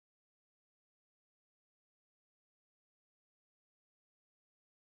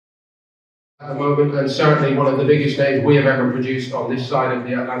At the moment, and certainly one of the biggest names we have ever produced on this side of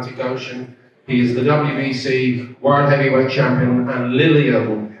the Atlantic Ocean. He is the WBC World Heavyweight Champion and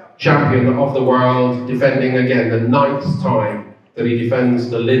lineal champion of the world, defending again the 9th time that he defends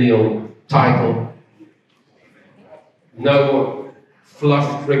the lineal title. No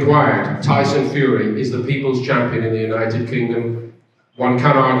fluff required. Tyson Fury is the people's champion in the United Kingdom. One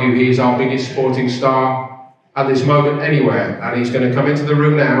can argue he is our biggest sporting star at this moment anywhere, and he's going to come into the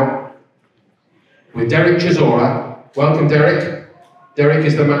room now with Derek Chisora. Welcome, Derek. Derek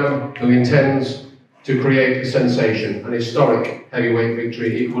is the man who intends to create a sensation, an historic heavyweight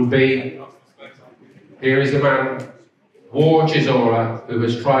victory. It would be. Here is the man, War Chisora, who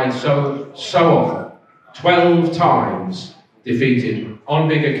has tried so often, 12 times defeated on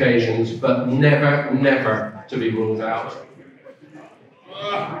big occasions, but never to be ruled out.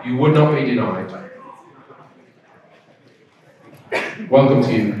 You would not be denied. Welcome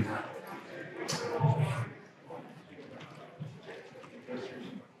to you.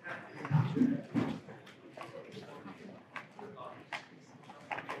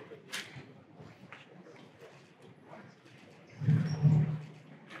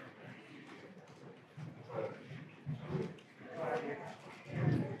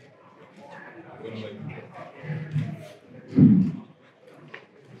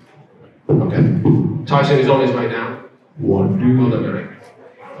 Okay. Tyson is on his way now. Well done, Eric.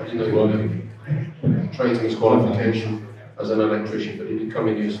 I didn't know you were doing tradesman's qualification as an electrician, but it did come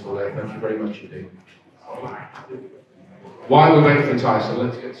in useful there. Thank you very much indeed. While we wait for Tyson,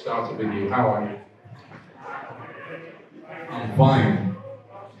 let's get started with you. How are you? I'm fine.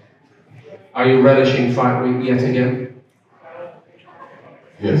 Are you relishing fight week yet again?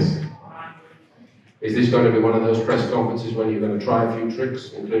 Yes. Is this going to be one of those press conferences when you're going to try a few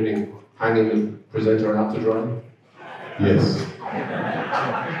tricks, including hanging the presenter out to dry? Yes.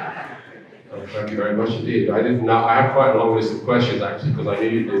 Oh, thank you very much indeed. I didn't know. I have quite a long list of questions actually, because I knew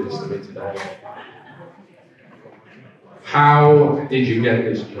you'd do this to me today. How did you get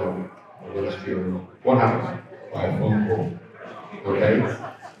this job against Fury? What happened? By phone call. Okay.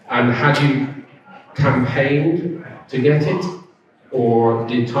 And had you campaigned to get it? Or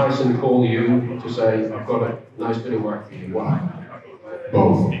did Tyson call you to say, I've got a nice bit of work for you? Why?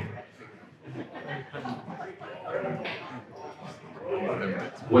 Both.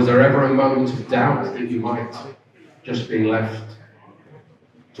 Was there ever a moment of doubt that you might just be left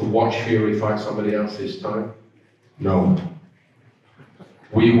to watch Fury fight somebody else this time? No.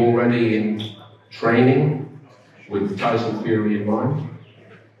 Were you already in training with Tyson Fury in mind?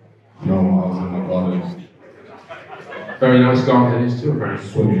 No, I was in my garden. Very nice garden it is too, very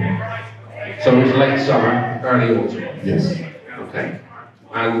Swimming. So it was late summer, early autumn? Yes. Okay.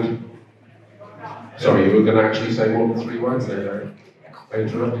 And, sorry, you were going to actually say more than 3 words there, Larry. I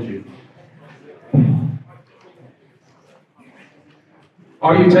interrupted you.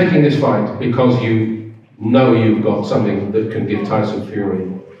 Are you taking this fight because you know you've got something that can give Tyson Fury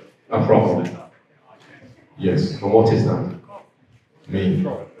a problem? Yes. And what is that? Me.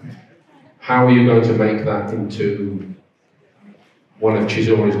 How are you going to make that into one of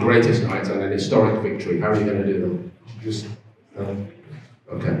Chisora's greatest nights and an historic victory? How are you going to do that? Just.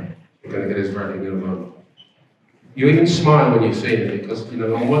 Okay. You're going to get his verdict in a moment. You even smile when you see it because, you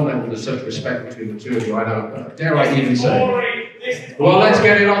know, on one level there's such respect between the two of you. I don't dare I even say. Well, let's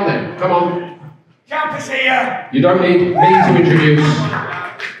get it on then. Come on. Campus here. You don't need me to introduce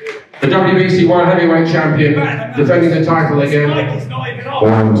the WBC World Heavyweight Champion, defending the title again. It's not even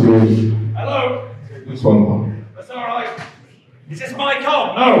on. 1, 2. Hello. This one. That's all right. Is this mic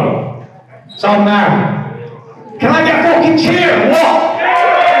on? No. It's on now. Can I get a fucking cheer? What?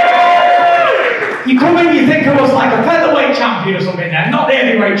 You come in, you think of us like a featherweight champion or something then, not the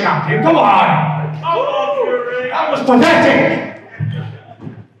heavyweight champion. Come on. That was pathetic.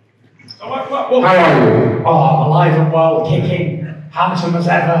 So what? How are you? Oh, I'm alive and well, kicking, handsome as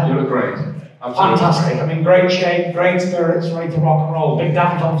ever. You look great. Fantastic. I'm in great shape, great spirits, ready to rock and roll. Big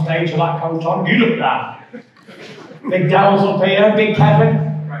Dan's on stage with that coat on. You look Dan. Big Dell's up here, Big Kevin.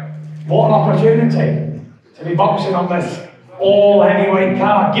 What an opportunity to be boxing on this all heavyweight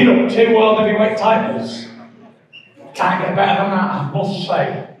card. You know, 2 world heavyweight titles. Can't get better than that, I must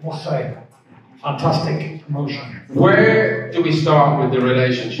say. Fantastic promotion. Where do we start with the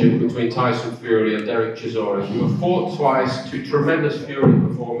relationship between Tyson Fury and Derek Chisora? You have fought twice, 2 tremendous Fury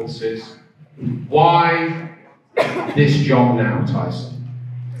performances. Why this job now, Tyson?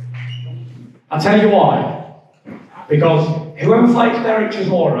 I'll tell you why. Because whoever fights Derek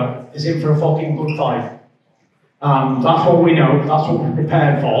Chisora is in for a fucking good fight. That's what we know, that's what we're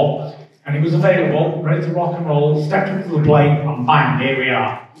prepared for. And he was available, ready to rock and roll, stepped up to the plate, and bang, here we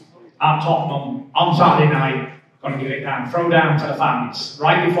are. at Tottenham on Saturday night. Going to give it down, throw down to the fans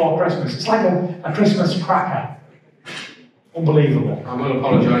right before Christmas. It's like a Christmas cracker. Unbelievable. I will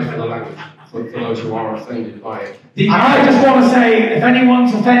apologise for the language, for those who are offended by it. And I just want to say, if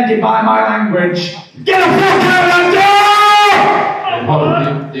anyone's offended by my language, get the fuck out of that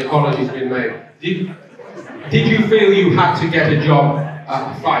door! The apology's been made. Did you feel you had to get a job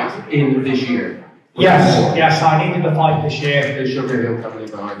fight in this year? Yes, I needed the fight this year. There's Sugar Hill coming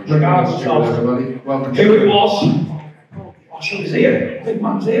behind you. Regardless of who it was, she was here. Big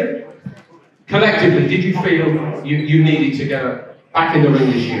man's here. Collectively, did you feel you needed to get back in the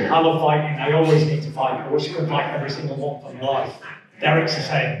ring this year? I love fighting. I always need to fight. I wish I could fight every single month of my life. Derek's the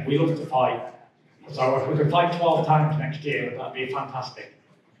same. We love to fight. So if we could fight 12 times next year, that'd be fantastic.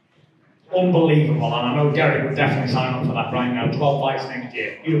 Unbelievable. And I know Derek would definitely sign up for that right now. 12 fights next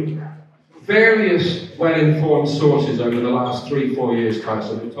year. Various well-informed sources over the last 3-4 years,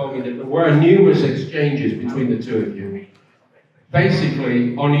 Tyson, have told me that there were numerous exchanges between the two of you.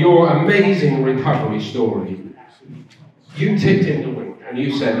 Basically, on your amazing recovery story, you tipped in the ring and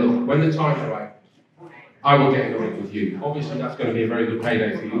you said, look, when the time's right, I will get in the ring with you. Obviously, that's going to be a very good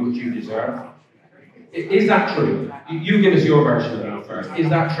payday for you, which you deserve. Is that true? You give us your version of that first. Is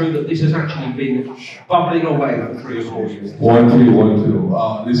that true that this has actually been bubbling away for 3 or 4 years? 1,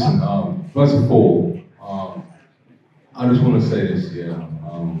 2. Listen, first of all, I just want to say this here.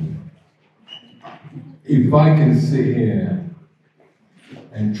 If I can sit here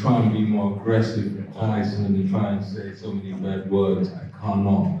and try and be more aggressive than Tyson and try and say so many bad words, I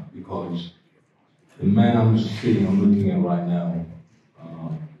cannot, because the man I'm looking at right now,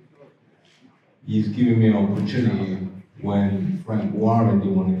 he's giving me an opportunity when Frank Warren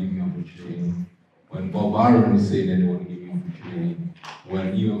didn't want to give me an opportunity, when Bob Iron said they didn't want to give me an opportunity,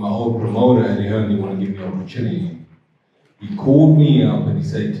 when even my old promoter, Eddie Hearn, didn't want to give me an opportunity. He called me up and he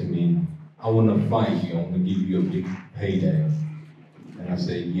said to me, I want to fight you, I want to give you a big payday. And I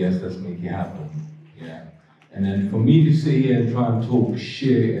said, yes, let's make it happen. Yeah. And then for me to sit here and try and talk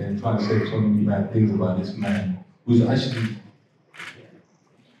shit and try to say so many bad things about this man, who's actually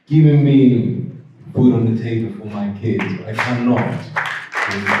giving me food on the table for my kids, I cannot.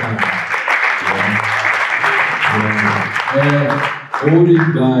 All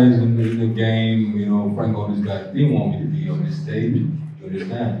these guys in the game, Frank, all these guys, they didn't want me to be on this stage. You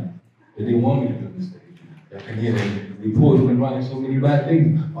understand? They didn't want me to be on this stage. I can hear the reporters been writing so many bad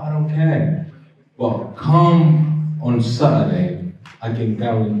things, but I don't care. But come on Saturday, I can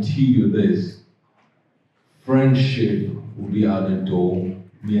guarantee you this: friendship will be out the door.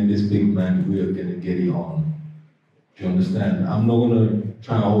 Me and this big man, we are gonna get it on. Do you understand? I'm not gonna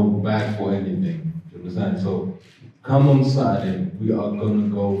try and hold back for anything. Do you understand? So come on Saturday, we are gonna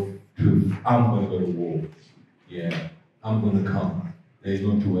go to. I'm gonna go to war. Yeah, I'm gonna come. There's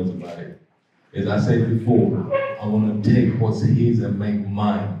no two ways about it. As I said before, I want to take what's his and make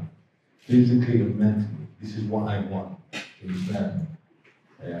mine. Physically and mentally. This is what I want. You understand?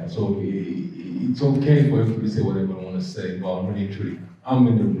 Yeah, so it's okay for everybody to say whatever I want to say, but I'm really truly, I'm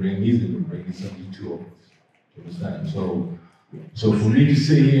in the ring, he's in the ring, it's only two of us. You understand? So for me to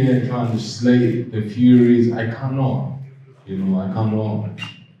sit here and try to slay the Furies, I cannot. I cannot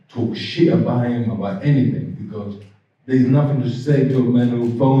talk shit about him, about anything, because there's nothing to say to a man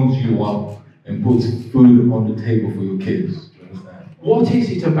who phones you up and puts food on the table for your kids. Do you understand? What is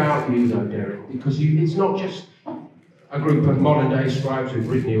it about you though, Derek? Because it's not just a group of modern day scribes who've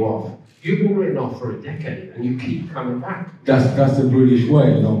written you off. You've been written off for a decade and you keep coming back. That's the British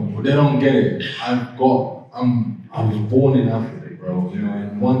way, but they don't get it. I was born in Africa, bro.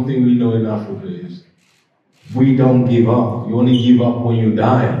 And one thing we know in Africa is we don't give up. You only give up when you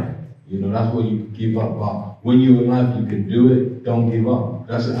die. That's what you give up. But when you're alive, you can do it. Don't give up.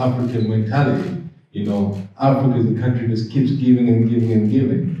 That's the African mentality. Africa is a country that keeps giving and giving and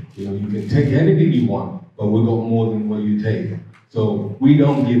giving. You can take anything you want, but we got more than what you take. So we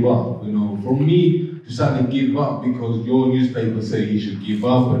don't give up. For me to suddenly give up because your newspaper say you should give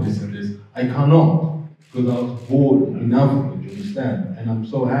up or this and this, I cannot, because I was born in Africa. Do you understand? And I'm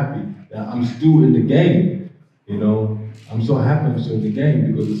so happy that I'm still in the game. I'm so happy I'm still in the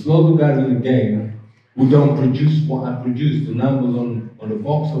game, because there's lots of guys in the game who don't produce what I produce. The numbers on the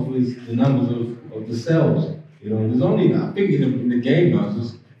box office, the numbers of the sales. There's only, I think in the game now, it's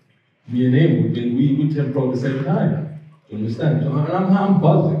just me and him, we turn pro at the same time. Do you understand? So I'm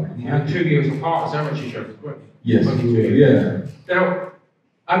buzzing. You're 2 years apart as amateur shows. Yes, 22 yeah. years. Now,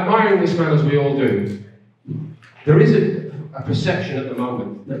 admiring this man as we all do, there is a perception at the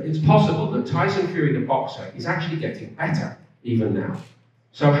moment that it's possible that Tyson Fury, the boxer, is actually getting better even now.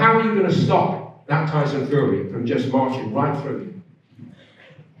 So how are you going to stop that Tyson Fury from just marching right through you?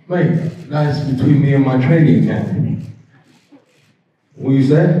 Mate, that's between me and my training camp. What you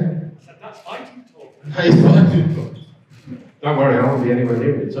said? I said, that's fighting talk. Nice fighting talk. Don't worry, I won't be anywhere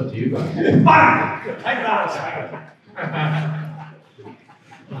near it. It's up to you guys. Bang! Take that.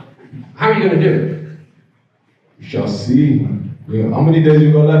 How are you going to do it? We shall see. Yeah. How many days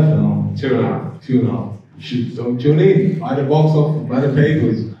you got left now? 2.5. 2.5. You should tune in. Buy the box office, buy the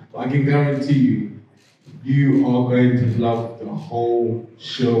papers. I can guarantee you, you are going to love the whole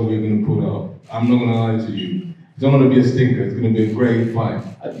show we're going to put up. I'm not going to lie to you. It's not going to be a stinker. It's going to be a great fight.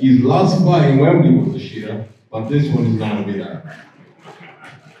 His last fight in Wembley was a shitter, but this one is not going to be that.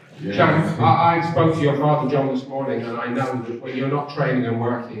 Yeah. Champ, I spoke to your father, John, this morning, and I know that when you're not training and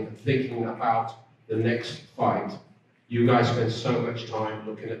working and thinking about the next fight, you guys spend so much time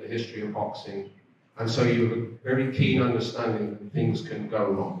looking at the history of boxing, and so you have a very keen understanding that things can go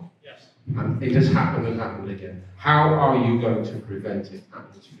wrong. Yes. And it has happened and happened again. How are you going to prevent it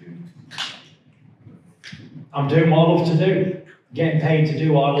happening to you? I'm doing what I love to do, getting paid to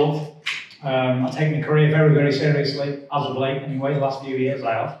do what I love. I take my career very, very seriously, as of late anyway, the last few years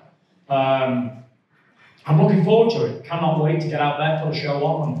I have. I'm looking forward to it. Cannot wait to get out there, put a show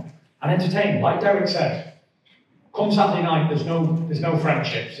on and entertain. Like Derek said, come Saturday night, there's no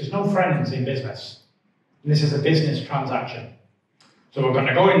friendships, there's no friends in business. And this is a business transaction. So we're going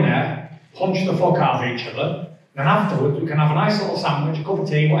to go in there, punch the fuck out of each other, and then afterwards we can have a nice little sandwich, a cup of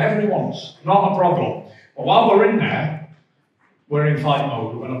tea, whatever he wants. Not a problem. But while we're in there, we're in fight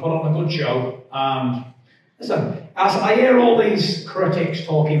mode. We're going to put on a good show. And listen, as I hear all these critics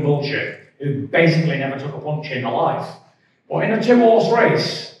talking bullshit, who basically never took a punch in their life, but in a two-horse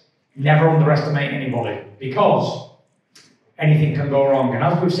race, never underestimate anybody, because anything can go wrong. And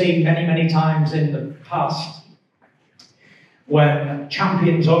as we've seen many, many times in the past, when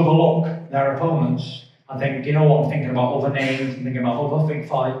champions overlook their opponents and think, you know what, I'm thinking about other names, I'm thinking about other big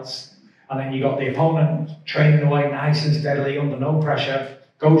fights, and then you got the opponent training away nice and steadily under no pressure,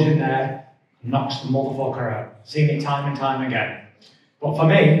 goes in there, knocks the motherfucker out. Seen it time and time again. But for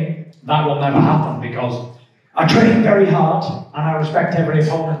me, that will never happen, because I train very hard and I respect every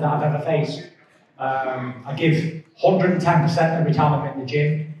opponent that I've ever faced. I give 110% every time I'm in the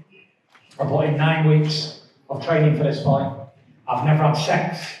gym. I put in 9 weeks of training for this fight. I've never had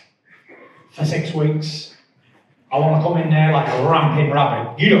sex for 6 weeks. I want to come in there like a ramping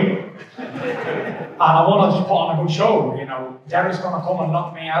rabbit, you know. And I want to just put on a good show, you know. Derek's going to come and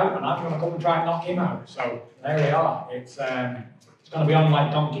knock me out, and I'm going to come and try and knock him out. So there we are. It's going to be on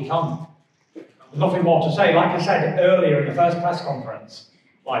like Donkey Kong. There's nothing more to say. Like I said earlier in the first press conference,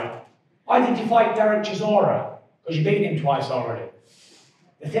 like, why did you fight Derek Chisora? Because you beat him twice already.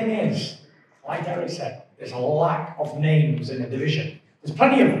 The thing is, like Derek said, there's a lack of names in the division. There's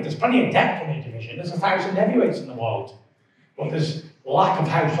plenty of depth in the division. There's 1,000 heavyweights in the world, but there's lack of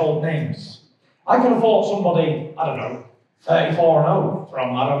household names. I could have fought somebody, I don't know, 34-0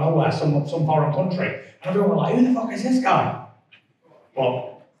 from I don't know where, some foreign country, and everyone was like, who the fuck is this guy?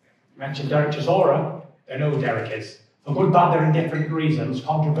 Well, you mentioned Derek Chisora, they know who Derek is. For good, bad, they're in different reasons,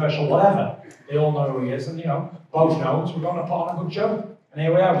 controversial, whatever. They all know who he is, and you know, both know, so we're going to put on a good show. And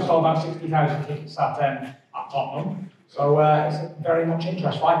here we are, we sold about 60,000 tickets at Tottenham. So it's very much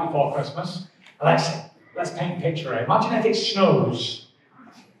interest right before Christmas. Let's paint a picture here. Imagine if it snows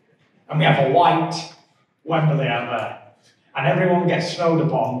and we have a white Wembley out there, and everyone gets snowed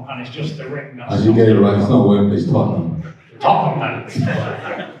upon, and it's just the ring. As you get it right, it's not Wembley, it's Tottenham. Tottenham,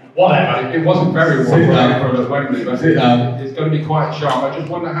 then. Whatever. It wasn't very warm for Wembley, but down. it's going to be quite sharp. I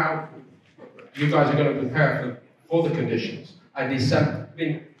just wonder how you guys are going to prepare for the conditions. And there's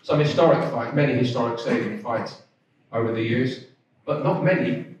been some historic fights, many historic stadium fights over the years, but not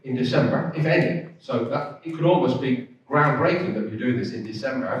many in December, if any. So that it could almost be groundbreaking that you're doing this in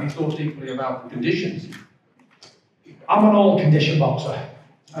December. Have you thought deeply about the conditions? I'm an all-condition boxer.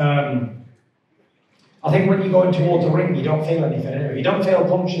 I think when you're going towards the ring, you don't feel anything. If you don't feel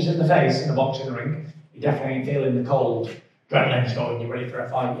punches in the face in the boxing ring, you definitely ain't feeling the cold. Adrenaline's going, you're ready for a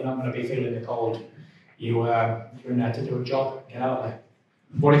fight, you're not going to be feeling the cold. You're in there to do a job, get out there.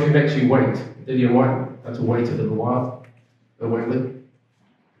 What if it makes you wait? Dillian White had to wait a little while at Wembley.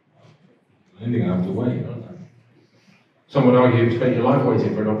 I think I have to wait, don't I? Some would argue you spent your life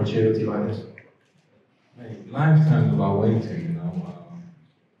waiting for an opportunity like this. Mate, lifetime's about waiting, you know.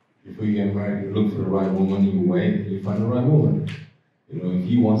 Before you get married, you look for the right woman, you wait, and you find the right woman. You know, if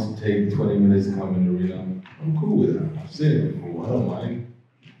he wants to take 20 minutes to come in the arena, I'm cool with that. I've seen it before, I don't mind.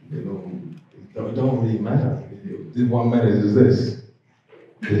 You know, it don't really matter. What matters is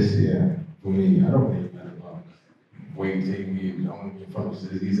this year, for me, I don't really matter about waiting. I want to be in front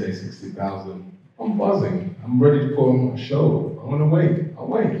of these 60,000 I'm buzzing. I'm ready to put on a show. I'm gonna wait. I'll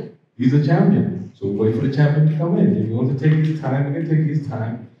wait. He's a champion. So wait for the champion to come in. If he wants to take his time, he can take his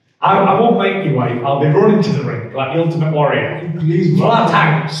time. I won't make you wait. I'll be running to the ring like the Ultimate Warrior. Please flat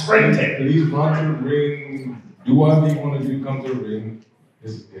out, sprinting. Please run to the ring. Do whatever you want to do. Come to the ring.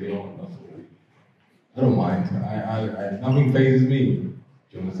 Just get it on. That's all. I don't mind. Nothing phases me. Do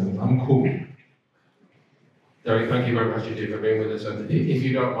you understand? I'm cool. Derek, thank you very much indeed for being with us. And if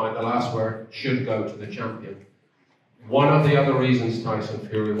you don't mind, the last word should go to the champion. One of the other reasons, Tyson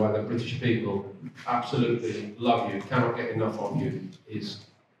Fury, why the British people absolutely love you, cannot get enough of you, is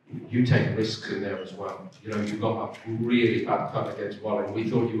you take risks in there as well. You know, you got a really bad cut against Wallen. We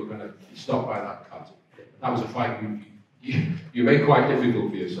thought you were going to be stopped by that cut. That was a fight you made quite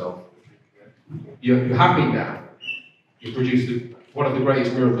difficult for yourself. You're happy now. You produced one of the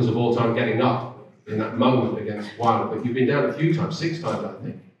greatest miracles of all time, getting up in that moment against Wilder, but you've been down a few times, 6 times I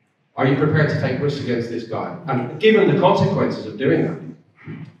think. Are you prepared to take risks against this guy? And given the consequences of doing that?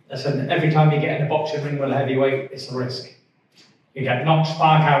 Listen, every time you get in a boxing ring with a heavyweight, it's a risk. You get knocked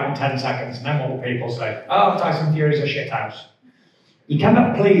spark out in 10 seconds, and then what will people say? Oh, Tyson Fury's a shithouse. You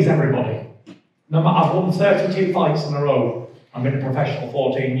cannot please everybody. No matter, I've won 32 fights in a row. I've been a professional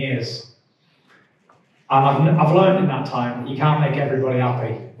 14 years. And I've learned in that time that you can't make everybody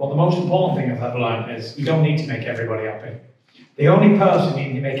happy. But the most important thing I've ever learned is you don't need to make everybody happy. The only person you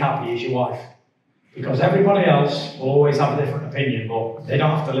need to make happy is your wife. Because everybody else will always have a different opinion, but they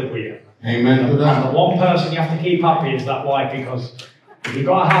don't have to live with you. Amen to that. And the one person you have to keep happy is that wife, because if you've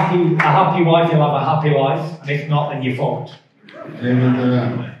got a happy wife, you'll have a happy life. And if not, then you're fucked. Amen to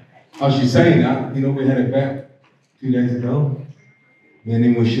that. Oh, she's saying that. You know, we had it back 2 days ago. Me and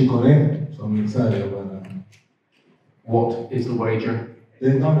him were shook on it. So I'm excited about that. What is the wager?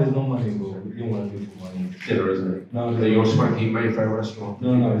 There's no money, bro. We don't want to do for money. Dinner, isn't it? No, Your swanky Mayfair restaurant.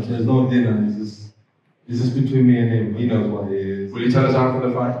 No, there's no dinner. It's just between me and him. He knows what it is. Will you tell us after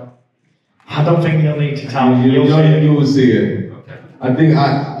the fight? I don't think you'll need to tell me. You will see it. Okay. I think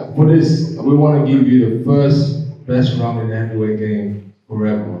for this, we want to give you the first best round in the heavyweight game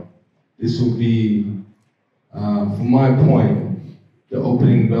forever. This will be, from my point, the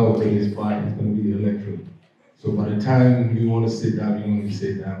opening bell to this fight is going to be electric. So by the time you want to sit down, you're going to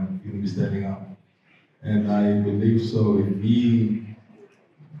sit down, you're going to be standing up. And I believe so. If he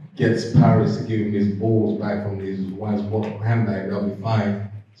gets Paris to give him his balls back from his wife's handbag, that'll be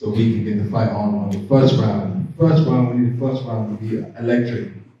fine. So we can get the fight on the first round. We need the first round to be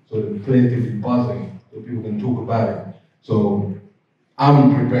electric. So the players can be buzzing, so people can talk about it. So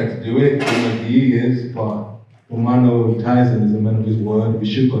I'm prepared to do it, I don't know if he is, but from I know Tyson is a man of his word, we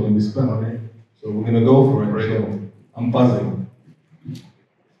shook on him, we spent on it. So we're going to go for it. So I'm buzzing.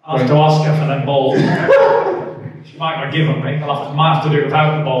 I'll have to ask her for them balls. She might not give them me. Might have to do it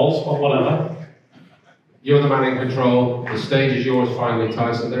without the balls, but whatever. You're the man in control. The stage is yours finally,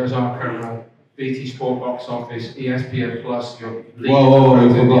 Tyson. There's our camera. BT Sport Box Office, ESPN Plus. Whoa, I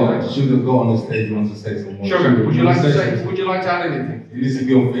forgot. Sugar got on the stage wants to say some more. Sugar, would you like to add anything? It needs to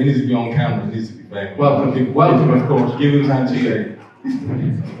be on camera. It needs to be famous. Welcome, of course. Give him time to say.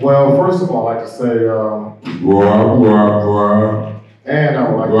 Well, first of all, I'd like to say, and I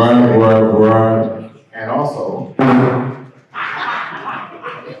would like to say, and also,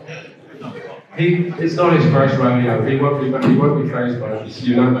 it's not his first rodeo. He won't be phased by it.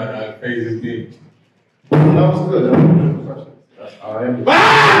 You know that phases me. that was good. I am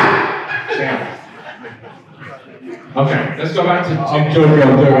champ. Okay, let's go back to. I'm joking.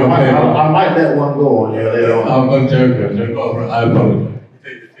 I might let one go on there later on. I'm joking. I apologize.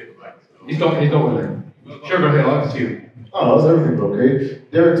 He's not with it. Sugar Hill, over to you. Oh, that's everything okay.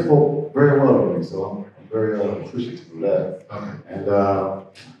 Derek spoke very well of me, so I'm very appreciative of that. Okay. And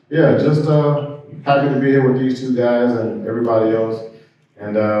yeah, just happy to be here with these two guys and everybody else.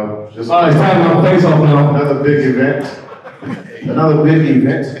 And just it's time to face off now. Another big event. Another big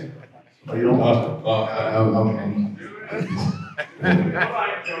event. Oh, you don't want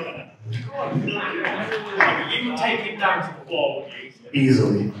You can take him down to the floor, would you?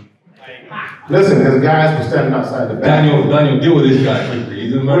 easily. Listen, his guys were standing outside the back. Daniel, deal with this guy quickly.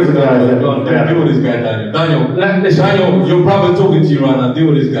 He's an American guy. Deal with this guy, Daniel. Daniel, your brother talking to you right now. Deal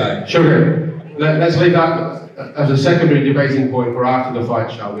with this guy. Sugar, let's leave that as a secondary debating point for after the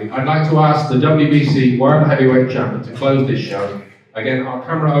fight, shall we? I'd like to ask the WBC World Heavyweight Champion to close this show. Again, our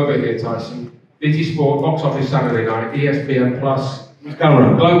camera over here, Tyson. BT Sport, Box Office Saturday night, ESPN Plus,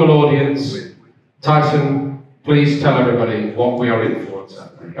 Camera. global audience. Tyson, please tell everybody what we are in for on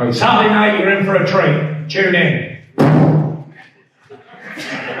Saturday. Okay. Saturday night, you're in for a treat. Tune in.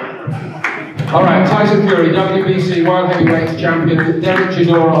 All right, Tyson Fury, WBC World Heavyweight Champion, Derek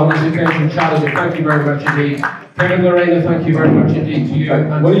Chisora on this occasion challenging. Thank you very much indeed. Kevin Lorena, thank you very much indeed to you.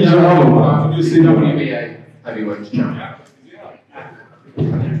 And what is your number, man? WBA Heavyweight Champion.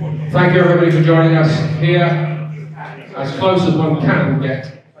 Thank you everybody for joining us here. As close as one can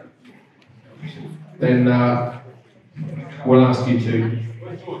get, then we'll ask you to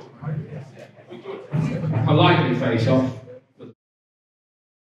politely face off.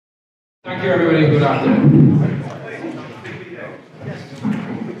 Thank you everybody, good afternoon.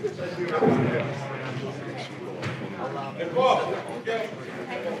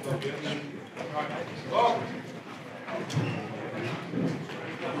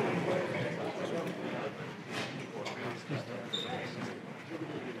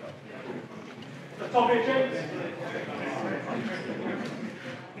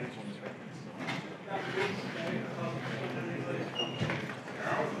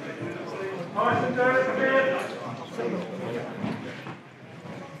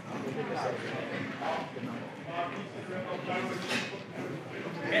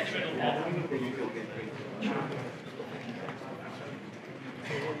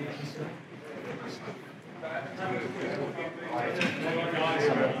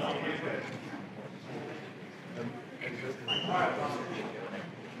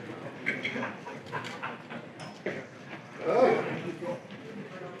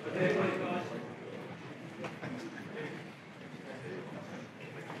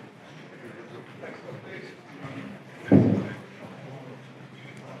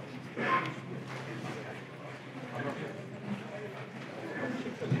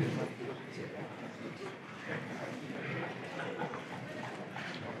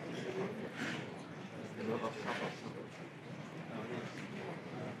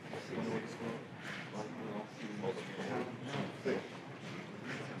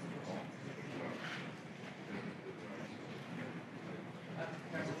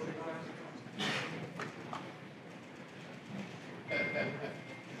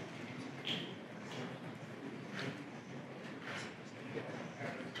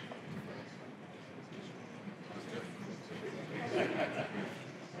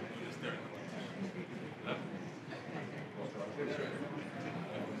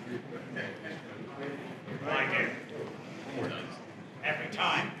 Every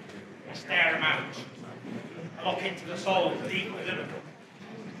time I stare him out, I look into the soul deep within him.